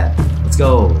need that. Let's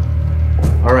go.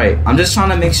 Alright. I'm just trying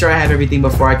to make sure I have everything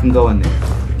before I can go in there.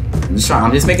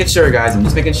 I'm just making sure, guys. I'm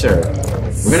just making sure.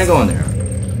 We're gonna go in there.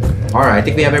 Alright, I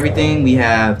think we have everything. We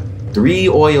have 3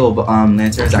 oil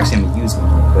lanterns. Actually, I'm gonna use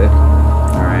one real quick.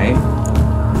 Alright.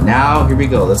 Now, here we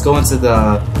go. Let's go into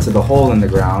the hole in the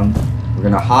ground. We're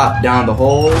gonna hop down the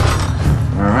hole.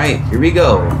 Alright, here we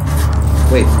go.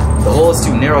 Wait, the hole is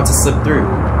too narrow to slip through.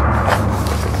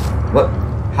 What?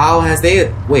 How has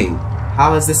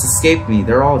this escaped me?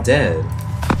 They're all dead.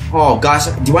 Oh gosh,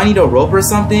 do I need a rope or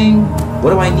something?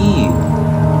 What do I need?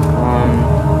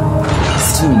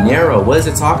 It's too narrow. What is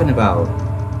it talking about?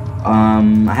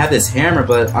 I have this hammer,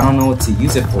 but I don't know what to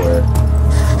use it for.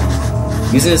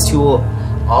 Using this tool.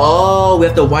 Oh, we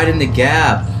have to widen the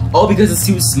gap. Oh, because it's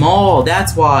too small.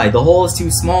 That's why. The hole is too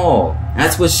small.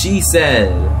 That's what she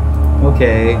said.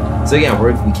 Okay. So yeah,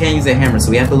 we can't use a hammer,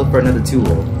 so we have to look for another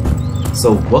tool.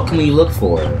 So what can we look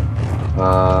for?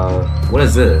 What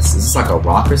is this? Is this like a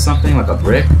rock or something? Like a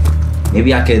brick?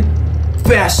 Maybe I could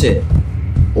bash it.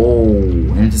 Oh,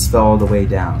 and it just fell all the way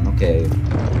down. Okay.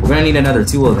 We're gonna need another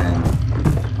tool then.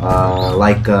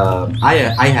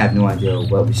 I have no idea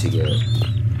what we should get.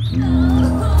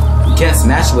 You can't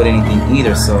smash it with anything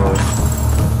either, so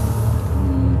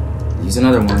use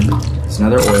another one. Use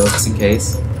another oil just in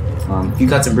case. A few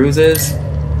cuts and bruises.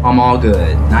 I'm all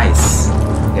good. Nice.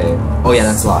 Okay. Oh yeah,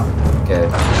 that's locked. Okay.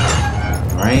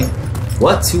 Alright.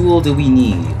 What tool do we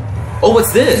need? Oh,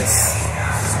 what's this?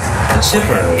 A chipper.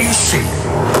 Where is she?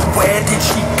 Where did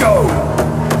she go?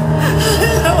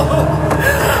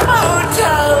 I'll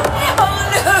tell.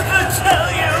 I'll never tell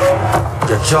you.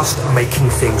 You're just making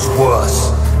things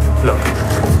worse. Look,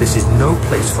 this is no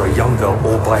place for a young girl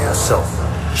all by herself.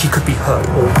 She could be hurt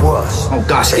or worse. Oh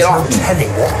gosh, There's get off no me.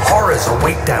 telling what horrors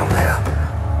await down there.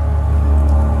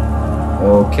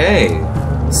 Okay.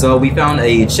 So we found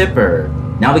a chipper.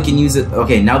 Now we can use it.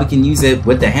 Okay, now we can use it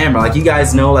with the hammer. Like you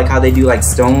guys know, like how they do like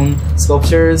stone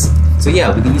sculptures. So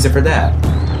yeah, we can use it for that.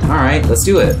 All right, let's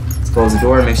do it. Let's close the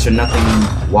door and make sure nothing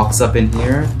walks up in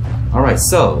here. All right,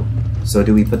 so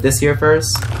do we put this here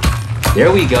first?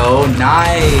 There we go.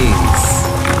 Nice.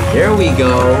 There we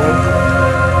go.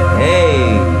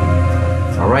 Hey.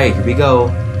 All right, here we go.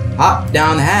 Hop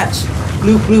down the hatch.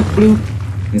 Bloop, bloop, bloop.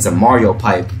 It's a Mario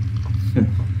pipe.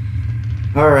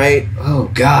 All right. Oh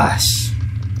gosh.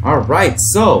 All right.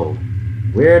 So,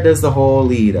 where does the hole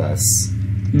lead us?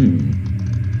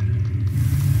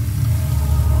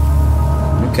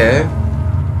 Okay.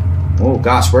 Oh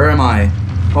gosh, where am I?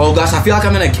 Oh gosh, I feel like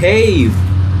I'm in a cave.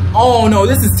 Oh no,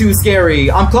 this is too scary.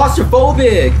 I'm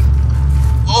claustrophobic.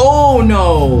 Oh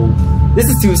no. This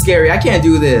is too scary. I can't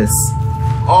do this.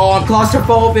 Oh, I'm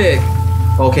claustrophobic.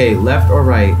 Okay, left or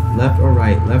right? Left or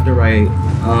right? Left or right?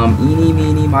 Eeny,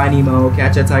 meeny, miny, mo.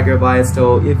 Catch a tiger by its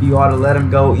toe. If you ought to let him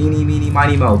go. Eeny, meeny,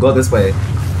 miny, mo. Go this way.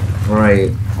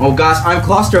 Alright. Oh gosh, I'm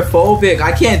claustrophobic.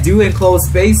 I can't do enclosed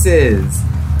spaces.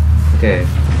 Okay.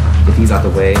 Get these out the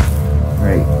way.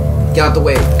 Alright. Get out the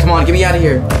way. Come on, get me out of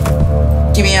here.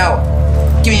 Get me out.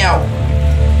 Get me out.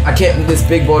 I can't move this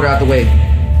big boulder out the way.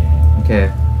 Okay.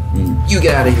 You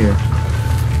get out of here.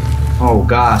 Oh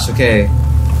gosh, okay.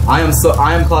 I am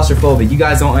claustrophobic. You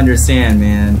guys don't understand,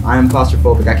 man. I am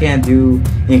claustrophobic. I can't do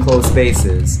enclosed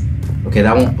spaces. Okay,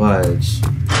 that won't budge.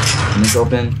 Can this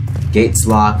open? Gate's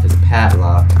locked. There's a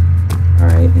padlock.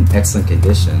 Alright, in excellent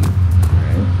condition.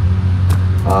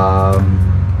 Alright.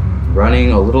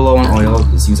 Running a little low on oil.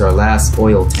 Let's use our last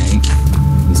oil tank.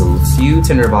 Use a few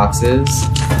tinder boxes.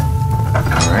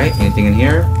 Alright, anything in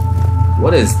here?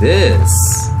 What is this?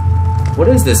 What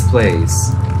is this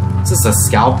place? Is this a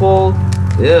scalpel?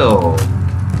 Ew.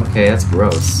 Okay, that's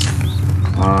gross.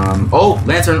 Oh,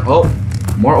 lantern. Oh,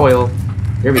 more oil.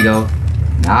 Here we go.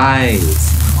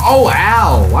 Nice. Oh,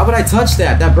 ow! Why would I touch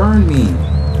that? That burned me.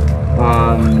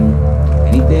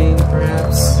 Anything,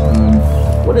 perhaps?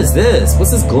 What is this?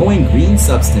 What's this glowing green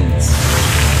substance?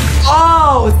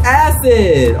 Oh, it's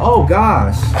acid! Oh,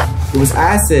 gosh. It was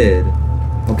acid.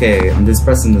 Okay, I'm just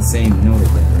pressing the same note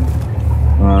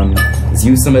again. Let's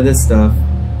use some of this stuff.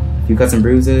 A few cuts and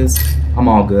bruises. I'm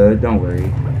all good, don't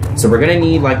worry. So we're gonna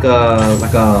need like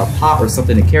a pot or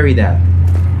something to carry that.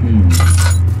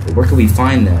 Where can we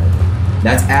find that?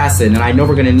 That's acid, and I know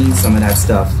we're gonna need some of that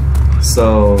stuff.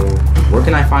 So where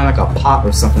can I find like a pot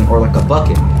or something, or like a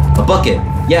bucket? A bucket,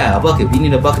 yeah, a bucket. We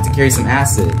need a bucket to carry some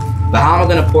acid. But how am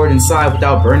I gonna pour it inside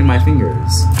without burning my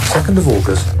fingers? 2nd of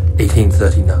August,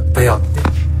 1839. They are...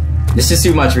 This is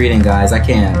too much reading, guys. I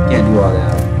can't do all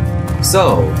that.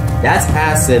 So that's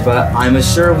acid, but I'm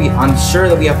sure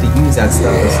that we have to use that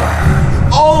stuff.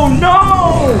 Oh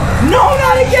no! No,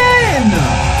 not again!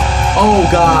 Oh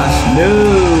gosh, no!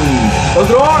 Close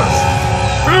the doors!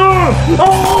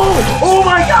 Oh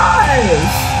my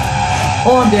gosh!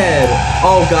 Oh, I'm dead.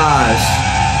 Oh gosh.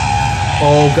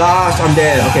 Oh gosh, I'm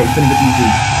dead. Okay, gonna get these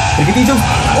dudes. Gonna get these dudes.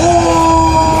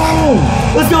 Oh!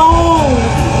 Let's go!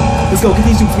 Let's go, get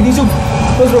these dudes, get these dudes.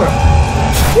 Close the door.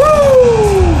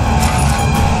 Woo!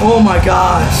 Oh my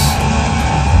gosh.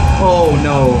 Oh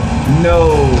no. No.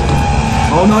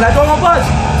 Oh no, that door won't budge.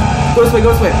 Go this way,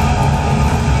 go this way.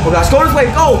 Oh gosh, go this way,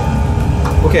 go!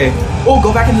 Okay. Oh,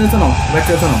 go back into the tunnel. Go back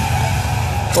to the tunnel.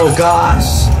 Oh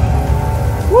gosh.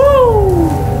 Woo!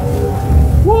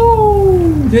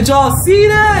 Woo! Did y'all see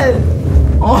that?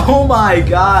 Oh my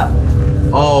god.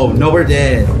 Oh no, we're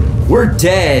dead. We're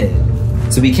dead.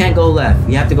 So we can't go left.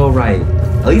 We have to go right.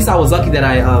 At least I was lucky that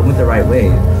I went the right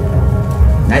way.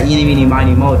 That eeny, meeny,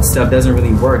 miny, mo stuff doesn't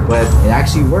really work, but it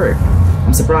actually worked.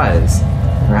 I'm surprised.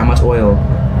 Or how much oil.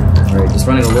 Alright, just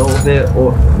running a little bit,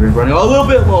 or we're running a little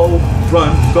bit low.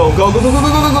 Run, go, go, go, go, go, go,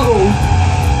 go, go, go.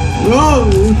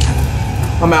 Ooh.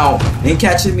 I'm out. Ain't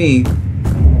catching me.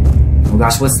 Oh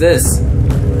gosh, what's this?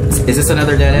 Is this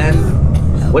another dead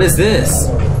end? What is this?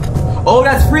 Oh,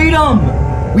 that's freedom!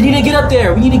 We need to get up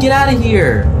there. We need to get out of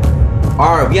here.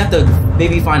 Alright, we have to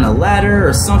maybe find a ladder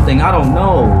or something. I don't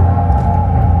know.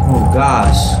 Oh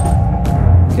gosh.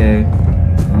 Okay.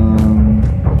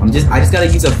 I just gotta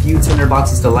use a few tinder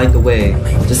boxes to light the way,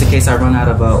 just in case I run out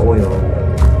of oil.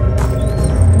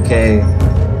 Okay.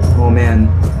 Oh man.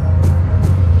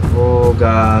 Oh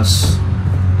gosh.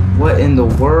 What in the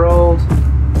world?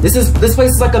 This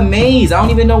place is like a maze. I don't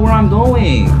even know where I'm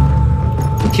going.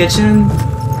 The kitchen?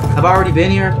 Have I already been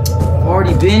here? I've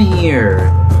already been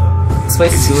here. This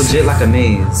place is legit like a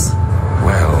maze.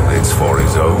 Well, it's for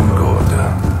his own good.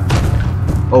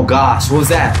 Oh gosh, what was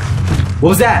that? What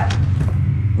was that?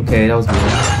 Okay, that was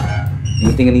weird.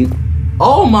 Anything I need?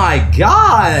 Oh my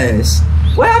gosh!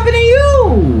 What happened to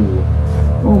you?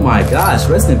 Oh my gosh,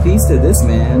 rest in peace to this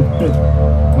man.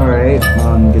 Alright,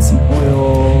 get some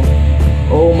oil.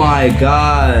 Oh my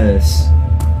gosh.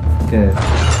 Okay.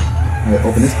 Alright,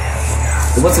 open this.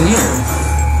 What's in here?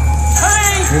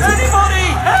 Hey! Anybody!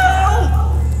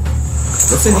 Help!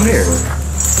 What's in here?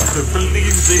 I don't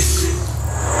believe this.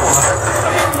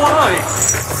 Why?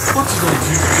 What did I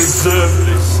do to deserve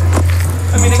this?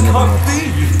 I mean, it can't be.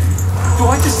 Do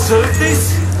I deserve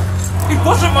this? It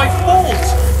wasn't my fault.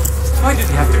 Why did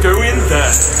he have to go in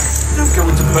there? Don't go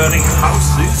into burning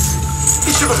houses.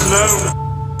 He should have known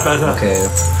better. Okay.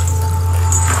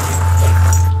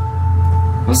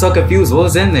 I'm so confused. What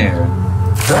was in there?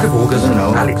 3rd of August, I don't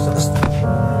know. Alex.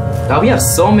 God, we have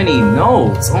so many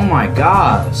notes. Oh my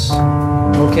gosh.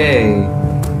 Okay.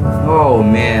 Oh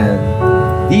man.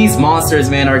 These monsters,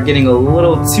 man, are getting a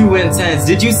little too intense.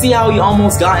 Did you see how he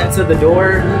almost got into the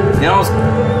door?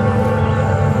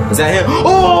 Is that him?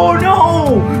 Oh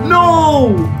no!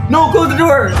 No! No, close the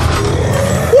door!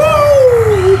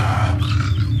 Woo!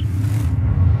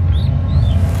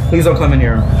 Please don't come in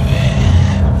here.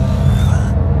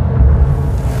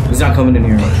 He's not coming in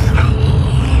here.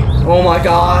 Oh my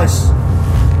gosh.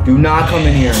 Do not come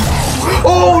in here.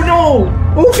 Oh no!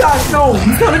 Oh gosh, no!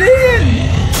 He's coming in!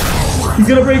 He's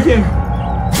gonna break him.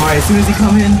 Alright, as soon as he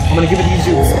come in, I'm gonna give it these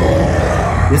juice.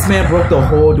 This man broke the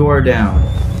whole door down.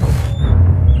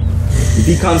 If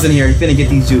he comes in here, he's finna get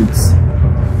these jukes.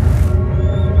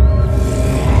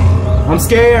 I'm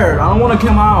scared. I don't want to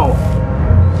come out.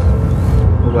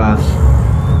 Oh gosh.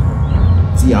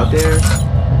 Is he out there?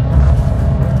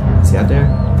 Is he out there?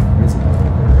 Where is he?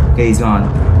 Okay, he's gone.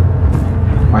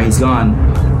 Alright, he's gone.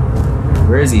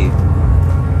 Where is he?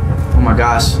 Oh my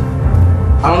gosh.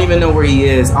 I don't even know where he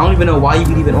is. I don't even know why you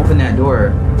could even open that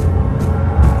door.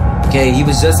 Okay, he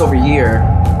was just over here.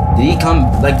 Did he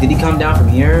come down from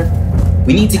here?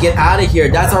 We need to get out of here.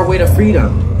 That's our way to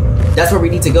freedom. That's where we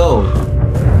need to go.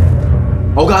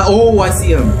 Oh god, oh, I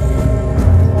see him.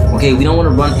 Okay, we don't want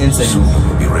to run into him.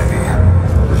 We'll be ready.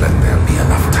 Let there be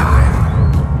enough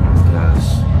time.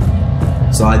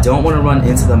 Gosh. So I don't want to run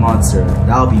into the monster.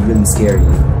 That would be really scary.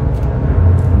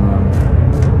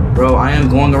 Bro, I am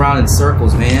going around in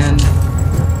circles, man.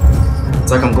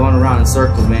 It's like I'm going around in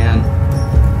circles, man.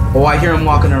 Oh, I hear him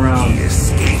walking around. He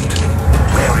escaped.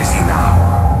 Where is he now?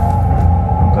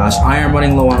 Oh gosh, I am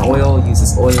running low on oil. Use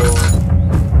this oil.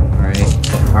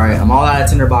 Alright, I'm all out of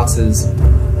tinder boxes.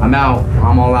 I'm out.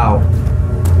 I'm all out.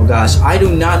 Oh gosh, I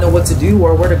do not know what to do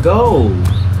or where to go.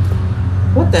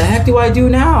 What the heck do I do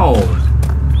now?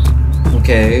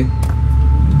 Okay.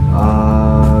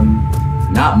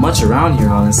 Not much around here,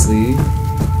 honestly.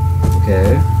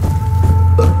 Okay.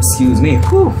 Excuse me.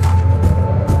 Whew.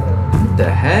 What the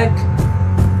heck?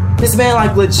 This man,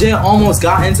 like, legit almost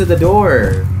got into the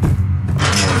door.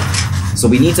 So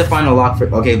we need to find a lock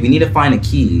for... Okay, we need to find a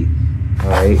key.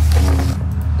 Alright.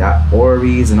 Got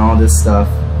orreries and all this stuff.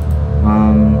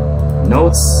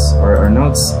 Notes? Or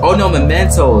notes? Oh, no,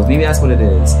 mementos. Maybe that's what it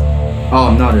is.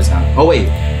 Oh, no, there's not. Oh, wait.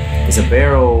 There's a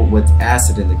barrel with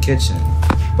acid in the kitchen.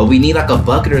 But we need, like, a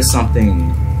bucket or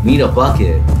something. We need a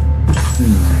bucket.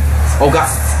 Oh, God.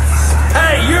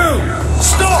 Hey, you!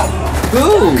 Stop!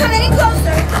 Ooh! Come any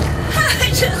closer. I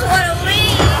just want to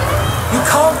leave. You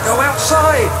can't go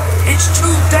outside. It's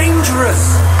too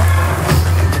dangerous.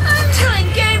 I'm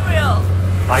telling Gabriel.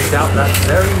 I doubt that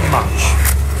very much.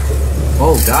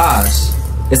 Oh, gosh.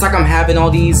 It's like I'm having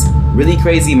all these really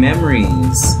crazy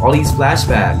memories. All these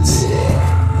flashbacks.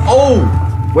 Oh!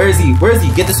 Where is he? Where is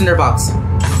he? Get the cinder box.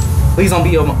 Please don't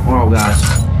be... Oh, gosh.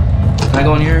 Can I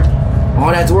go in here? Oh,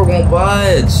 that door won't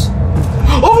budge.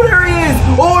 Oh, there he is!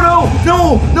 Oh, no!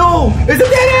 No! No! It's a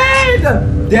dead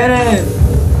end! Dead end!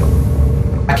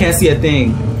 I can't see a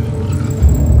thing.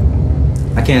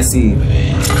 I can't see.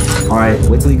 Alright,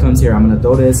 wait till he comes here. I'm gonna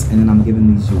throw this, and then I'm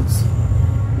giving these juice.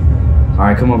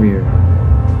 Alright, come over here.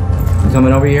 You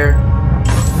coming over here?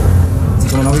 Is he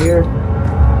coming over here?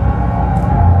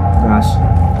 Gosh.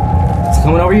 Is he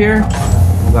coming over here?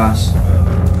 Oh gosh.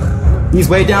 He's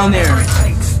way down there.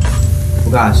 Oh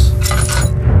gosh.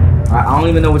 I don't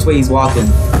even know which way he's walking.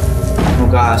 Oh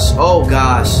gosh. Oh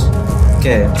gosh.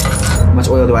 Okay. How much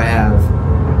oil do I have?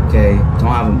 Okay. Don't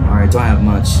have them. Alright, don't have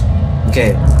much.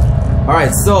 Okay.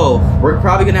 Alright, so we're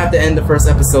probably gonna have to end the first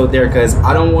episode there because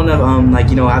I don't wanna like,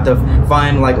 you know, have to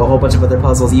find like a whole bunch of other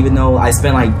puzzles, even though I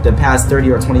spent like the past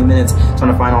 30 or 20 minutes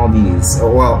trying to find all these,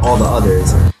 or well, all the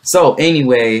others. So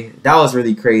anyway, that was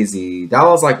really crazy. That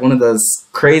was like one of the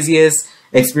craziest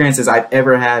experiences I've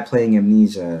ever had playing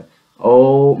Amnesia.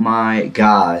 Oh my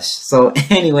gosh. So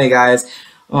anyway, guys,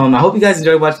 I hope you guys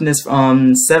enjoyed watching this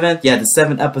the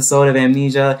seventh episode of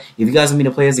Amnesia. If you guys want me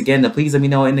to play this again, then please let me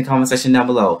know in the comment section down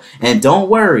below. And don't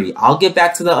worry, I'll get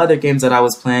back to the other games that I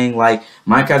was playing, like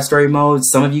Minecraft Story Mode.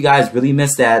 Some of you guys really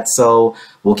missed that, so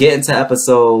we'll get into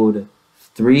episode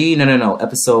 3,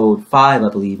 episode 5, I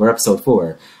believe, or episode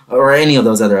 4, or any of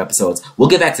those other episodes. We'll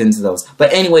get back into those.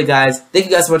 But anyway, guys, thank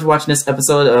you guys so much for watching this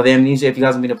episode of Amnesia. If you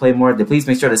guys want me to play more, then please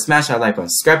make sure to smash that like button,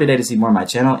 subscribe today to see more of my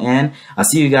channel, and I'll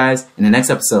see you guys in the next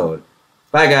episode.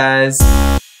 Bye, guys.